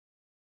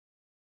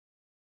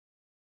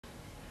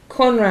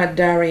Conrad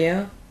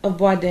Dariah of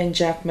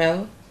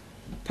Boisden-Jacmel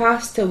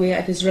passed away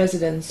at his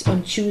residence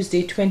on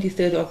Tuesday,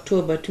 23rd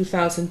October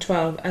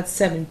 2012 at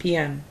 7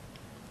 p.m.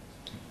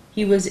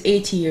 He was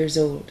 80 years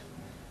old.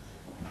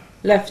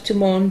 Left to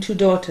mourn two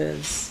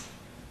daughters,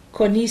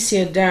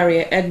 Cornelia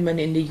Dariah Edmond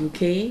in the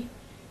UK,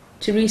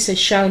 Teresa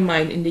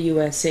Shalmine in the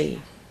USA.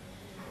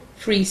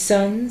 Three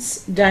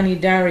sons, Danny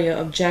Dariah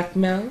of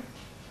Jacmel,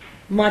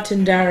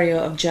 Martin Dariah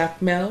of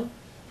Jacmel,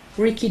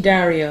 Ricky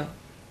Dariah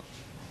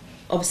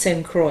of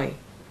St. Croix.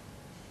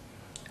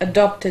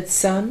 Adopted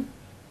son,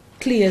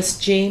 Cleus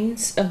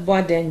James of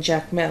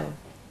Boisden-Jacmel.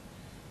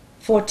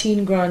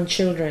 14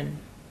 grandchildren,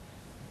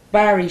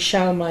 Barry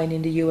Shalmine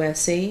in the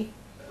USA,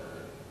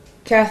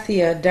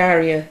 Kathia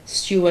Dariah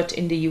Stewart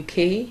in the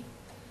UK,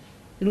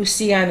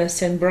 Luciana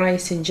St.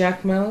 Bryce in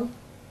Jacmel,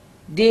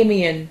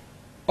 Damien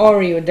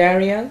Oreo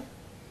Dariah,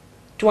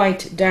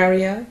 Dwight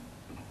Dariah,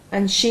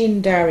 and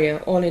Shane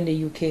Dariah, all in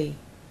the UK.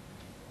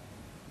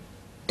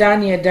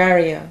 Dania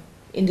Dariah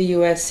in the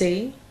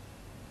USA,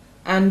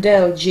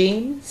 Andel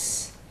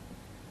James,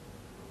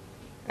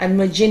 and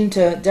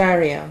Magenta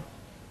Dariah,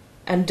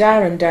 and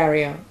Darren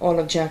Dariah, all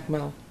of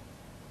Jacmel.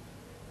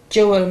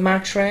 Joel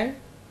Matre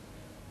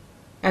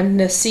and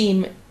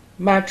Nassim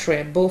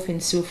Matre, both in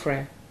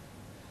Soufrière.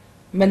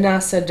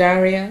 Manasseh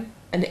Dariah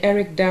and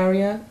Eric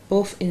Dariah,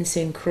 both in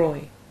St.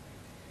 Croix.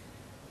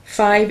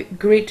 5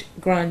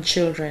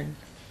 great-grandchildren,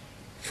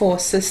 4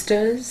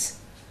 sisters,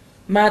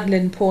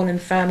 Madeline Paul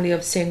and family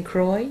of St.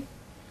 Croix,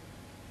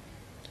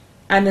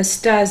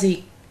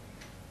 Anastasie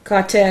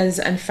Cortez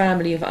and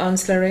family of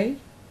Anselray,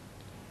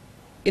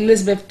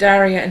 Elizabeth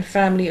Dariah and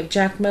family of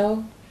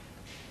Jacmel,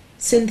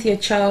 Cynthia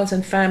Charles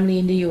and family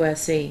in the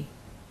USA.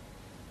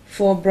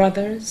 4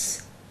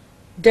 brothers,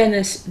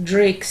 Dennis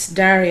Drakes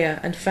Dariah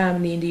and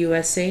family in the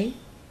USA,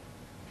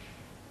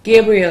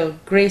 Gabriel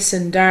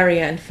Grayson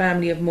Dariah and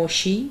family of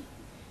Moshi,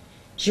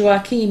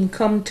 Joaquin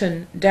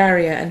Compton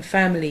Dariah and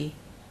family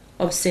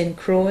of St.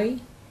 Croix,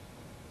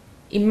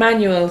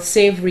 Emmanuel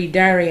Savory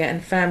Dariah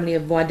and family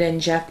of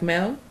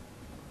Boisden-Jacmel,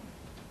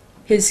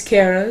 his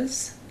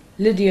carers,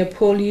 Lydia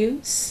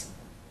Polius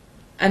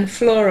and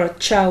Flora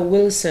Chow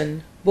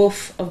Wilson,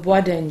 both of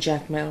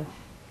Boisden-Jacmel.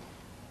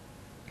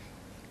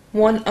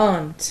 1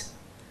 aunt,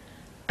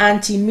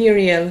 Auntie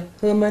Muriel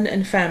Herman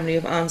and family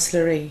of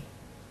Anselray.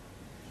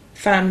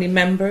 Family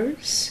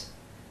members,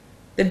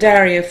 the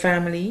Dariah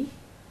family,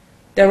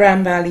 the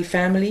Rambali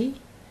family,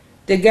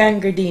 the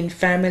Gangardine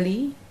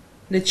family,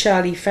 the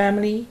Charlie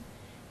family,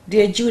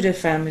 the Ajuda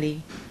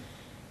family,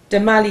 the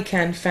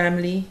Malikan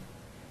family,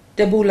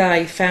 the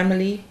Bulai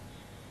family,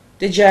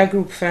 the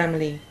Jagroup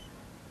family,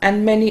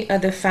 and many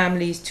other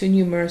families too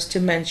numerous to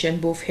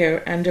mention both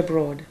here and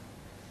abroad.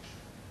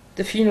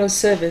 The funeral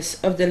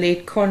service of the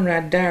late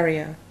Conrad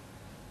Dariah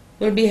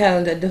will be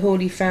held at the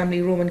Holy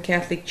Family Roman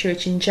Catholic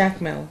Church in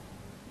Jacmel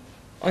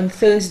on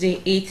Thursday,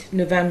 8th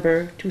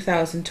November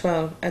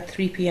 2012 at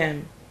 3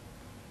 p.m.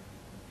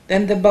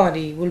 Then the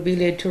body will be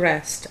laid to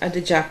rest at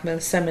the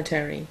Jacmel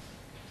Cemetery.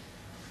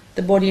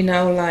 The body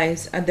now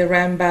lies at the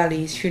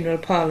Rambali's funeral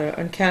parlor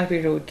on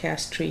Calvary Road,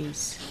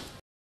 Castries.